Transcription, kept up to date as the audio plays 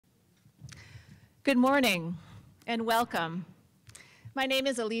Good morning and welcome. My name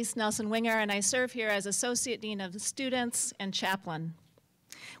is Elise Nelson-Winger and I serve here as Associate Dean of Students and Chaplain.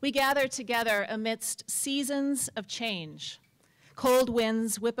 We gather together amidst seasons of change. Cold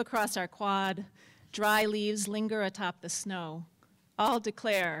winds whip across our quad, dry leaves linger atop the snow. All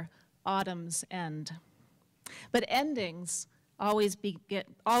declare autumn's end. But endings always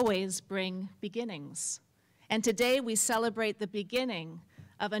bring beginnings. And today we celebrate the beginning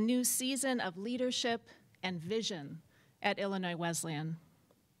of a new season of leadership and vision at Illinois Wesleyan.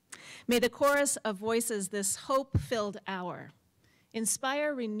 May the chorus of voices this hope-filled hour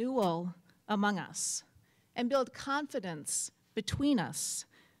inspire renewal among us and build confidence between us.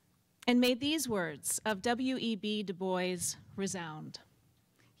 And may these words of W.E.B. Du Bois resound.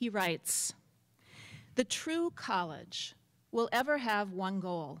 He writes, "The true college will ever have one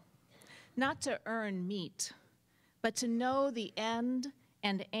goal, not to earn meat, but to know the end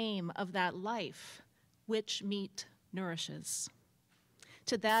and aim of that life which meat nourishes."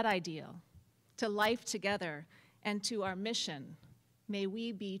 To that ideal, to life together, and to our mission, may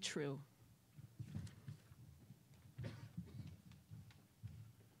we be true.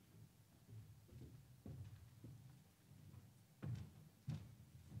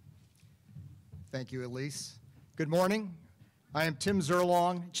 Thank you, Elise. Good morning. I am Tim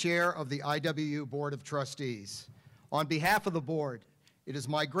Zerlong, Chair of the IWU Board of Trustees. On behalf of the board, it is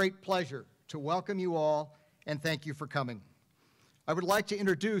my great pleasure to welcome you all and thank you for coming. I would like to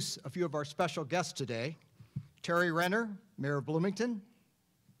introduce a few of our special guests today. Terry Renner, Mayor of Bloomington.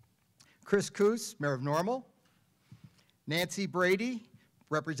 Chris Coos, Mayor of Normal. Nancy Brady,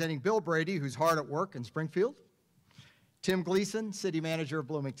 representing Bill Brady, who's hard at work in Springfield. Tim Gleason, City Manager of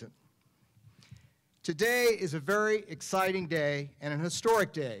Bloomington. Today is a very exciting day and an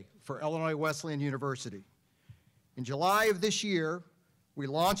historic day for Illinois Wesleyan University. In July of this year, we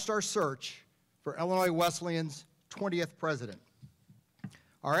launched our search for Illinois Wesleyan's 20th president.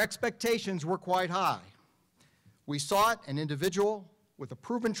 Our expectations were quite high. We sought an individual with a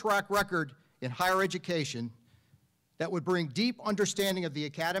proven track record in higher education that would bring deep understanding of the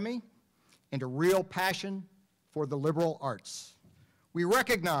academy and a real passion for the liberal arts. We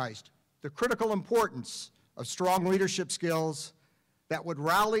recognized the critical importance of strong leadership skills that would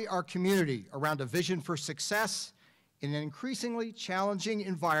rally our community around a vision for success in an increasingly challenging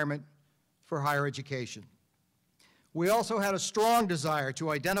environment for higher education. We also had a strong desire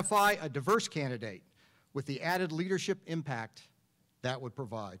to identify a diverse candidate with the added leadership impact that would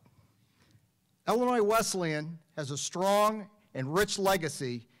provide. Illinois Wesleyan has a strong and rich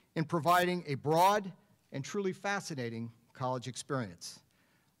legacy in providing a broad and truly fascinating college experience.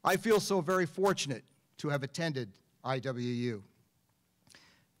 I feel so very fortunate to have attended IWU.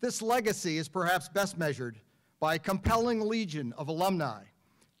 This legacy is perhaps best measured by a compelling legion of alumni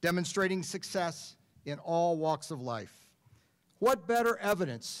demonstrating success in all walks of life. What better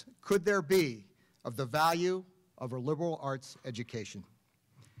evidence could there be of the value of a liberal arts education?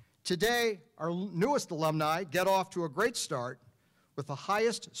 Today, our newest alumni get off to a great start with the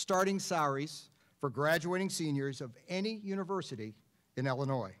highest starting salaries for graduating seniors of any university in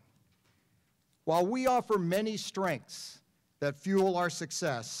Illinois. While we offer many strengths that fuel our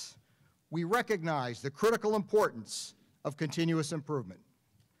success, we recognize the critical importance of continuous improvement.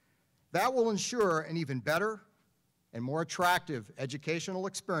 That will ensure an even better and more attractive educational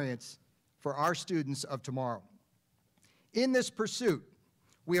experience for our students of tomorrow. In this pursuit,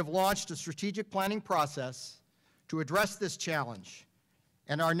 we have launched a strategic planning process to address this challenge,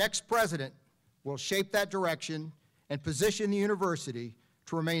 and our next president will shape that direction and position the university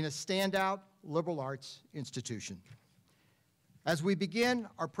to remain a standout liberal arts institution. As we began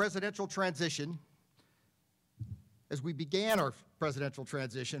our presidential transition,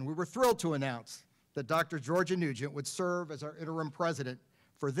 we were thrilled to announce that Dr. Georgia Nugent would serve as our interim president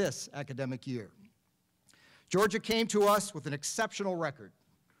for this academic year. Georgia came to us with an exceptional record.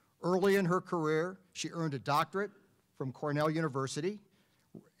 Early in her career, she earned a doctorate from Cornell University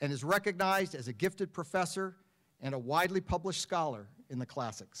and is recognized as a gifted professor and a widely published scholar in the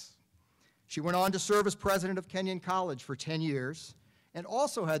classics. She went on to serve as president of Kenyon College for 10 years and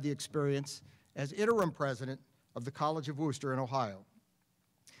also had the experience as interim president of the College of Worcester in Ohio.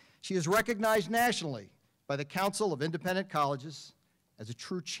 She is recognized nationally by the Council of Independent Colleges as a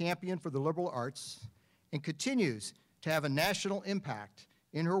true champion for the liberal arts and continues to have a national impact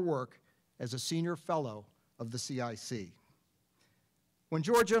in her work as a senior fellow of the CIC. When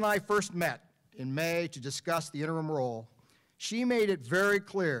Georgia and I first met in May to discuss the interim role, she made it very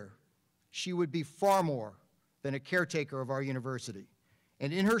clear she would be far more than a caretaker of our university.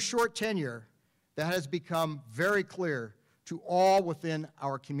 And in her short tenure, that has become very clear to all within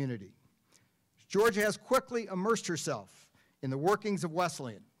our community. Georgia has quickly immersed herself in the workings of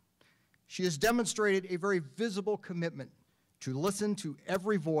Wesleyan. She has demonstrated a very visible commitment to listen to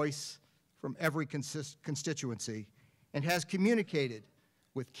every voice from every constituency and has communicated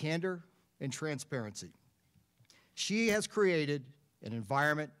with candor and transparency. She has created an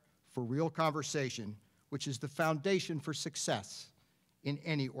environment for real conversation, which is the foundation for success in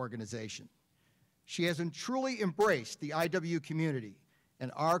any organization. She has truly embraced the IW community,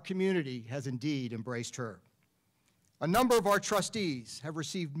 and our community has indeed embraced her. A number of our trustees have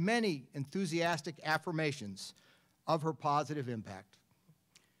received many enthusiastic affirmations of her positive impact.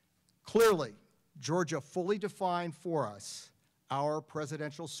 Clearly, Georgia fully defined for us our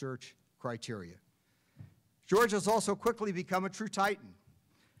presidential search criteria. Georgia has also quickly become a true titan.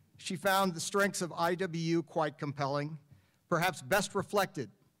 She found the strengths of IWU quite compelling, perhaps best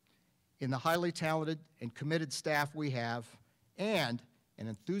reflected in the highly talented and committed staff we have, and an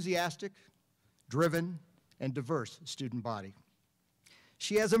enthusiastic, driven, and diverse student body.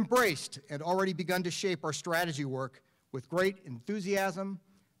 She has embraced and already begun to shape our strategy work with great enthusiasm,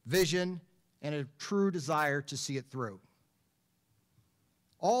 vision, and a true desire to see it through.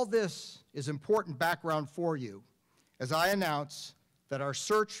 All this is important background for you as I announce that our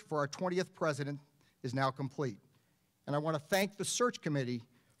search for our 20th president is now complete. And I want to thank the search committee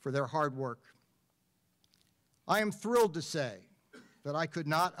for their hard work. I am thrilled to say that I could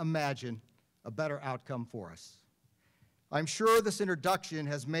not imagine a better outcome for us. I'm sure this introduction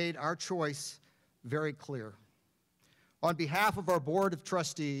has made our choice very clear. On behalf of our Board of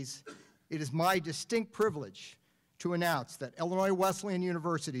Trustees, it is my distinct privilege to announce that Illinois Wesleyan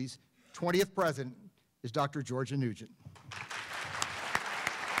University's 20th president is Dr. Georgia Nugent.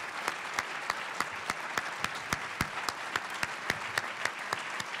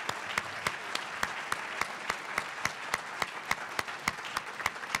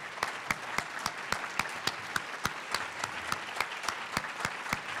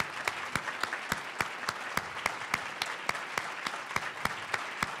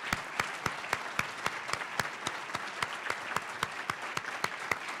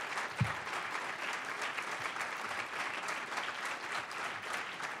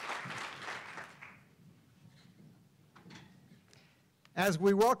 As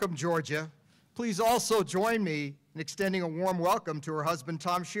we welcome Georgia, please also join me in extending a warm welcome to her husband,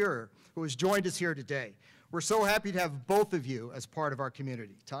 Tom Shearer, who has joined us here today. We're so happy to have both of you as part of our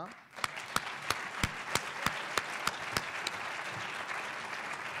community. Tom?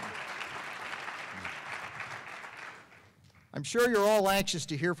 I'm sure you're all anxious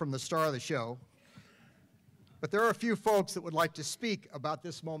to hear from the star of the show, but there are a few folks that would like to speak about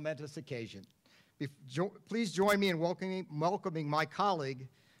this momentous occasion. Please join me in welcoming my colleague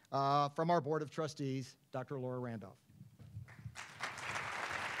from our Board of Trustees, Dr. Laura Randolph.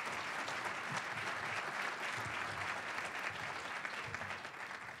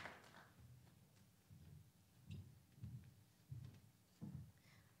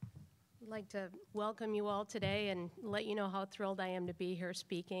 I'd like to welcome you all today and let you know how thrilled I am to be here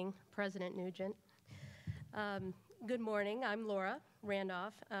speaking, President Nugent. Good morning, I'm Laura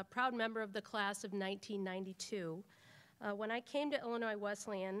Randolph, a proud member of the class of 1992. When I came to Illinois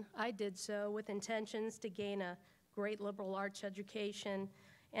Wesleyan, I did so with intentions to gain a great liberal arts education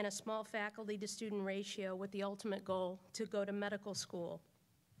and a small faculty to student ratio with the ultimate goal to go to medical school.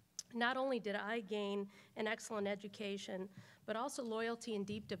 Not only did I gain an excellent education, but also loyalty and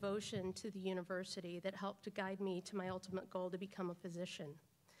deep devotion to the university that helped to guide me to my ultimate goal to become a physician.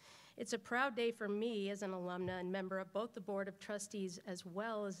 It's a proud day for me as an alumna and member of both the Board of Trustees as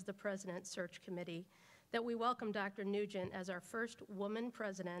well as the President's Search Committee that we welcome Dr. Nugent as our first woman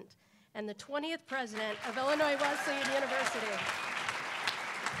president and the 20th president of Illinois Wesleyan University.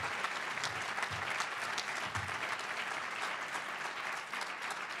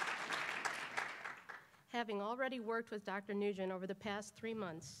 Having already worked with Dr. Nugent over the past 3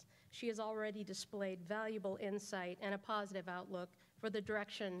 months, she has already displayed valuable insight and a positive outlook for the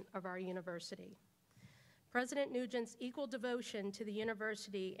direction of our university. President Nugent's equal devotion to the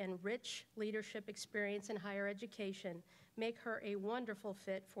university and rich leadership experience in higher education make her a wonderful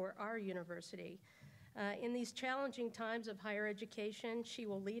fit for our university. In these challenging times of higher education, she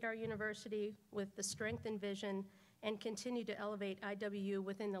will lead our university with the strength and vision and continue to elevate IWU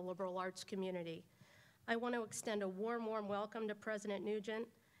within the liberal arts community. I want to extend a warm welcome to President Nugent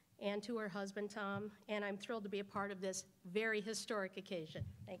and to her husband, Tom, and I'm thrilled to be a part of this very historic occasion.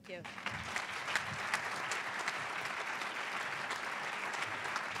 Thank you.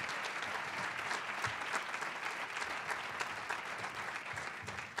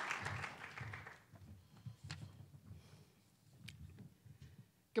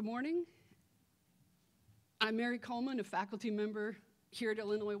 Good morning. I'm Mary Coleman, a faculty member here at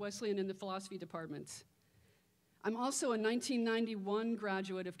Illinois Wesleyan in the philosophy department. I'm also a 1991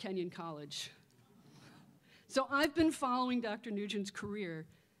 graduate of Kenyon College. So I've been following Dr. Nugent's career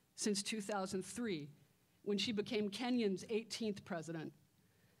since 2003, when she became Kenyon's 18th president.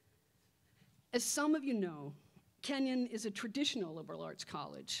 As some of you know, Kenyon is a traditional liberal arts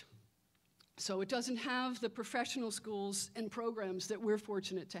college, so it doesn't have the professional schools and programs that we're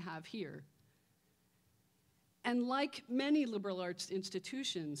fortunate to have here. And like many liberal arts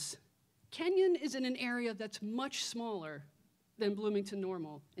institutions, Kenyon is in an area that's much smaller than Bloomington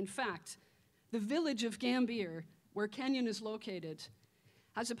Normal. In fact, the village of Gambier, where Kenyon is located,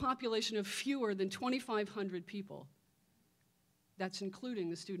 has a population of fewer than 2,500 people. That's including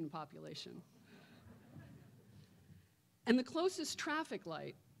the student population. And the closest traffic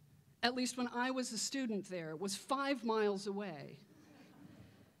light, at least when I was a student there, was 5 miles away,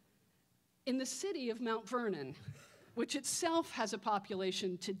 in the city of Mount Vernon, which itself has a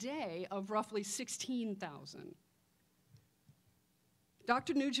population today of roughly 16,000.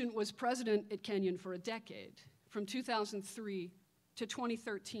 Dr. Nugent was president at Kenyon for a decade, from 2003 to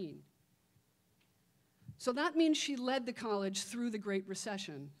 2013. So that means she led the college through the Great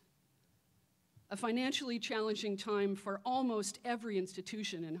Recession, a financially challenging time for almost every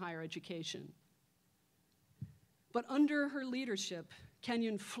institution in higher education. But under her leadership,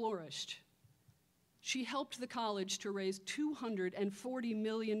 Kenyon flourished. She helped the college to raise $240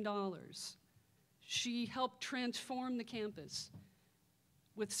 million. She helped transform the campus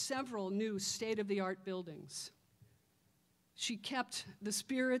with several new state-of-the-art buildings. She kept the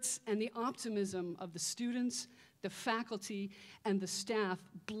spirits and the optimism of the students, the faculty, and the staff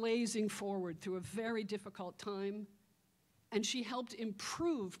blazing forward through a very difficult time. And she helped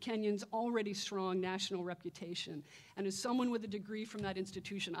improve Kenyon's already strong national reputation. And as someone with a degree from that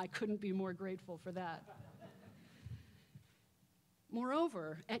institution, I couldn't be more grateful for that.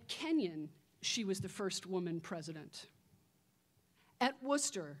 Moreover, at Kenyon, she was the first woman president. At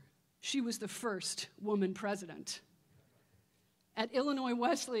Worcester, she was the first woman president. At Illinois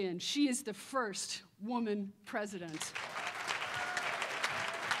Wesleyan, she is the first woman president.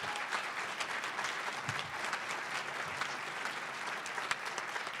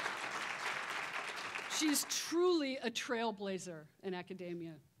 She's truly a trailblazer in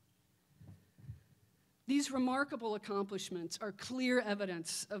academia. These remarkable accomplishments are clear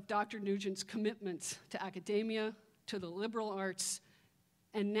evidence of Dr. Nugent's commitment to academia, to the liberal arts,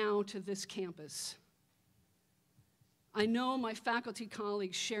 and now to this campus. I know my faculty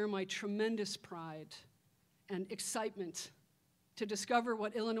colleagues share my tremendous pride and excitement to discover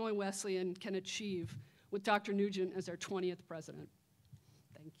what Illinois Wesleyan can achieve with Dr. Nugent as our 20th president.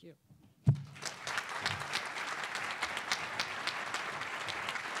 Thank you.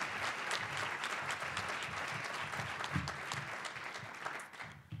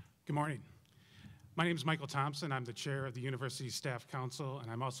 Good morning. My name is Michael Thompson. I'm the chair of the University Staff Council,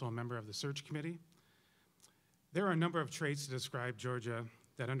 and I'm also a member of the search committee. There are a number of traits to describe Georgia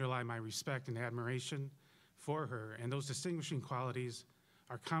that underlie my respect and admiration for her, and those distinguishing qualities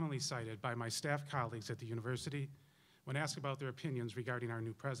are commonly cited by my staff colleagues at the university when asked about their opinions regarding our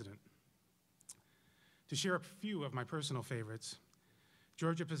new president. To share a few of my personal favorites,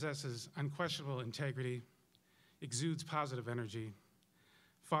 Georgia possesses unquestionable integrity, exudes positive energy,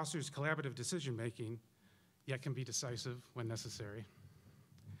 fosters collaborative decision-making, yet can be decisive when necessary.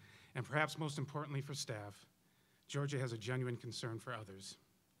 And perhaps most importantly for staff, Georgia has a genuine concern for others.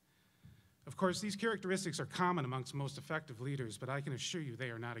 Of course, these characteristics are common amongst most effective leaders, but I can assure you they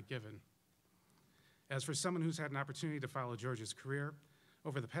are not a given. As for someone who's had an opportunity to follow Georgia's career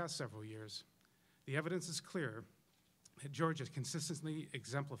over the past several years, the evidence is clear that Georgia consistently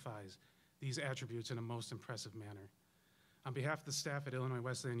exemplifies these attributes in a most impressive manner. On behalf of the staff at Illinois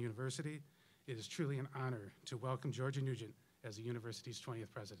Wesleyan University, it is truly an honor to welcome Georgia Nugent as the university's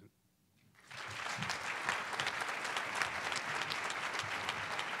 20th president.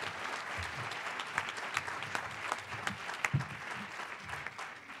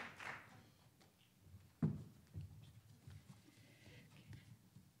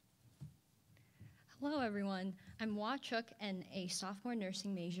 Hello, everyone. I'm Wah Chook and a sophomore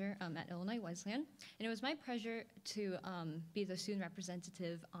nursing major at Illinois Wesleyan, and it was my pleasure to be the student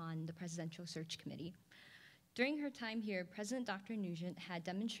representative on the Presidential Search Committee. During her time here, President Dr. Nugent had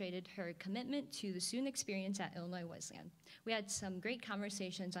demonstrated her commitment to the student experience at Illinois Wesleyan. We had some great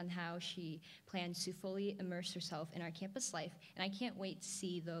conversations on how she plans to fully immerse herself in our campus life, and I can't wait to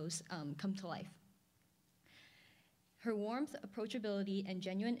see those come to life. Her warmth, approachability, and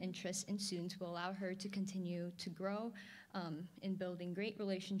genuine interest in students will allow her to continue to grow in building great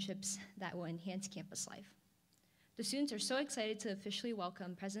relationships that will enhance campus life. The students are so excited to officially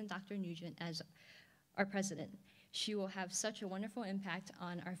welcome President Dr. Nugent as our president. She will have such a wonderful impact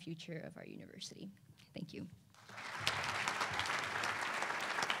on our future of our university. Thank you.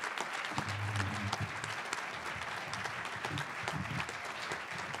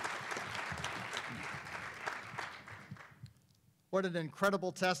 What an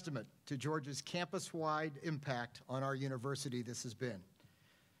incredible testament to Georgia's campus-wide impact on our university this has been.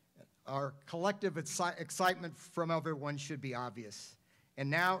 Our collective excitement from everyone should be obvious.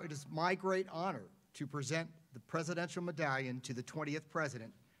 And now it is my great honor to present the Presidential Medallion to the 20th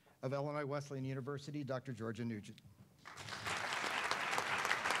President of Illinois Wesleyan University, Dr. Georgia Nugent.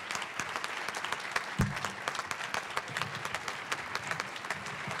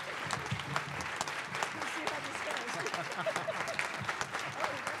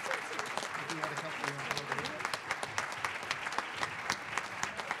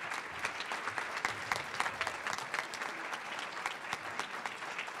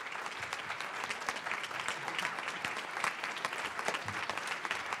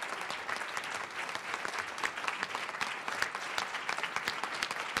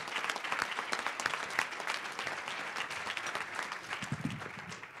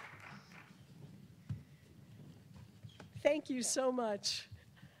 Thank you so much.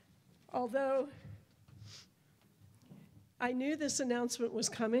 Although I knew this announcement was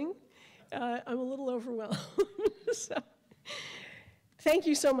coming, I'm a little overwhelmed. So, thank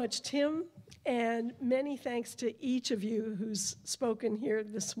you so much, Tim, and many thanks to each of you who's spoken here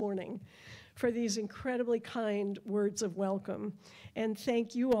this morning for these incredibly kind words of welcome. And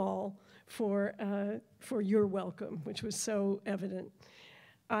thank you all for your welcome, which was so evident.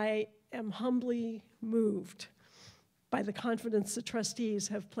 I am humbly moved by the confidence the trustees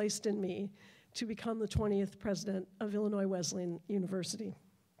have placed in me to become the 20th president of Illinois Wesleyan University.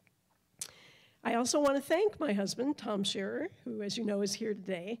 I also want to thank my husband, Tom Shearer, who, as you know, is here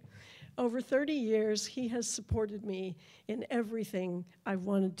today. Over 30 years, he has supported me in everything I've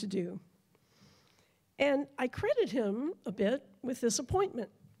wanted to do. And I credit him a bit with this appointment,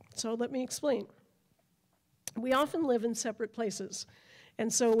 so let me explain. We often live in separate places,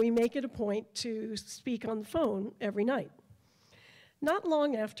 and so we make it a point to speak on the phone every night. Not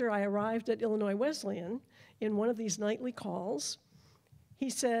long after I arrived at Illinois Wesleyan, in one of these nightly calls, he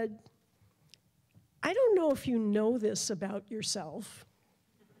said, "I don't know if you know this about yourself."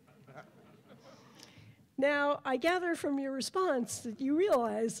 Now, I gather from your response that you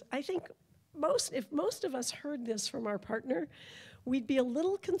realize, I think if most of us heard this from our partner, we'd be a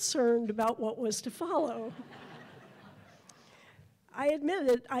little concerned about what was to follow. I admit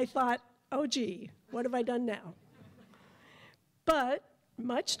it, I thought, oh gee, what have I done now? But,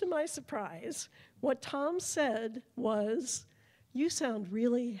 much to my surprise, what Tom said was, "You sound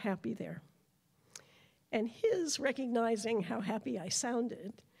really happy there." And his recognizing how happy I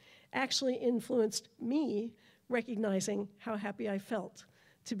sounded actually influenced me recognizing how happy I felt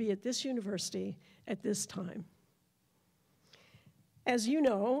to be at this university at this time. As you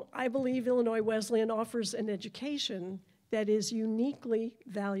know, I believe Illinois Wesleyan offers an education that is uniquely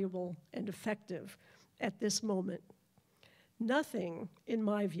valuable and effective at this moment. Nothing, in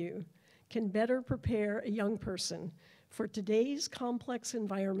my view, can better prepare a young person for today's complex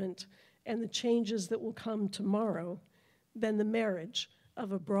environment and the changes that will come tomorrow than the marriage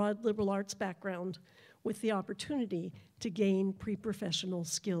of a broad liberal arts background with the opportunity to gain pre-professional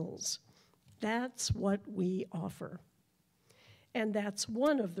skills. That's what we offer. And that's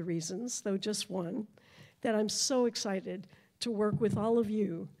one of the reasons, though just one, that I'm so excited to work with all of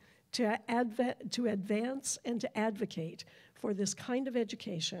you to advance and to advocate for this kind of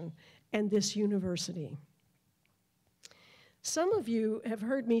education and this university. Some of you have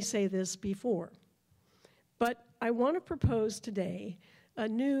heard me say this before, but I want to propose today a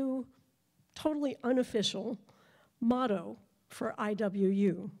new, totally unofficial motto for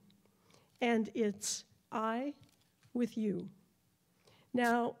IWU, and it's I with you.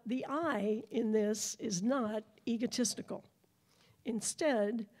 Now, the I in this is not egotistical.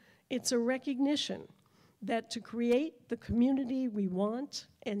 Instead, it's a recognition that to create the community we want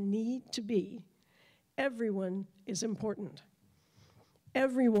and need to be, everyone is important.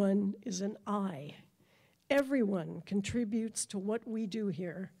 Everyone is an I. Everyone contributes to what we do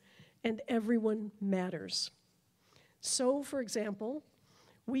here, and everyone matters. So, for example,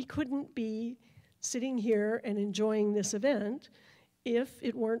 we couldn't be sitting here and enjoying this event if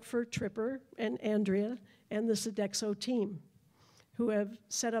it weren't for Tripper and Andrea and the Sodexo team, who have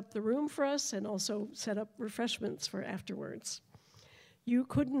set up the room for us and also set up refreshments for afterwards. You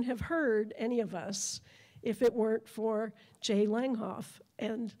couldn't have heard any of us if it weren't for Jay Langhoff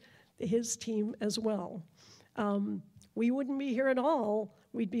and his team as well. We wouldn't be here at all.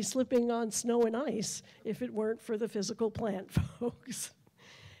 We'd be slipping on snow and ice if it weren't for the physical plant folks.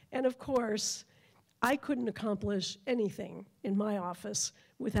 And of course, I couldn't accomplish anything in my office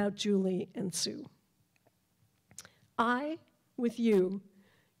without Julie and Sue. I, with you,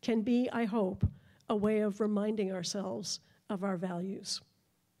 can be, I hope, a way of reminding ourselves of our values.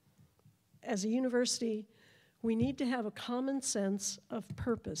 As a university, we need to have a common sense of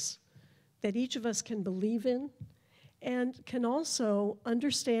purpose that each of us can believe in and can also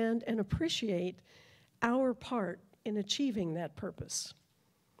understand and appreciate our part in achieving that purpose.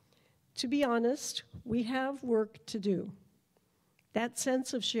 To be honest, we have work to do. That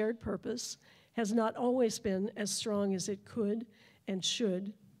sense of shared purpose has not always been as strong as it could and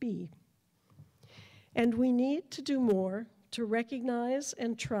should be. And we need to do more to recognize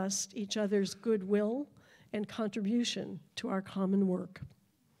and trust each other's goodwill and contribution to our common work.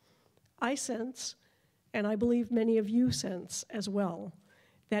 I sense, and I believe many of you sense as well,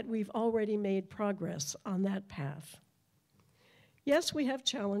 that we've already made progress on that path. Yes, we have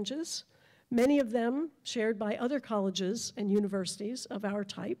challenges, many of them shared by other colleges and universities of our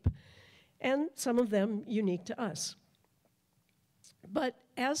type, and some of them unique to us. But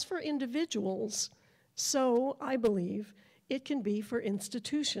as for individuals, so I believe it can be for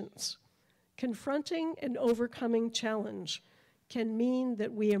institutions. Confronting and overcoming challenge can mean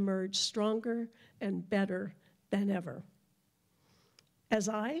that we emerge stronger and better than ever. As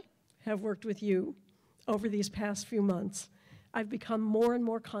I have worked with you over these past few months, I've become more and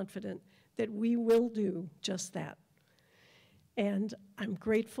more confident that we will do just that. And I'm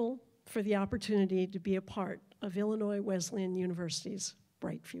grateful for the opportunity to be a part of Illinois Wesleyan University's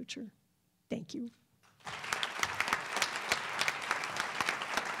bright future. Thank you.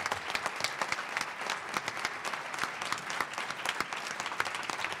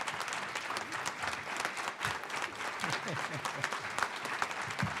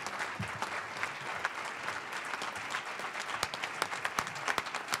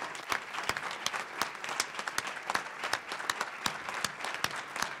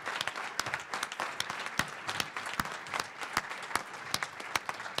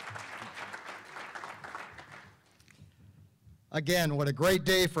 Again, what a great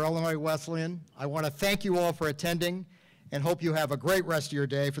day for Illinois Wesleyan. I want to thank you all for attending and hope you have a great rest of your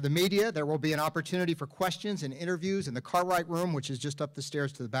day. For the media, there will be an opportunity for questions and interviews in the Cartwright Room, which is just up the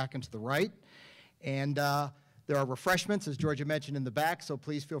stairs to the back and to the right. And there are refreshments, as Georgia mentioned, in the back, so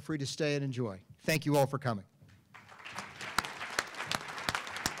please feel free to stay and enjoy. Thank you all for coming.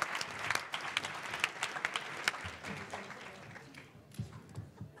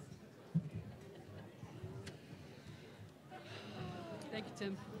 Thank you,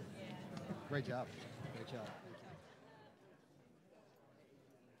 Tim. Great job. Great job.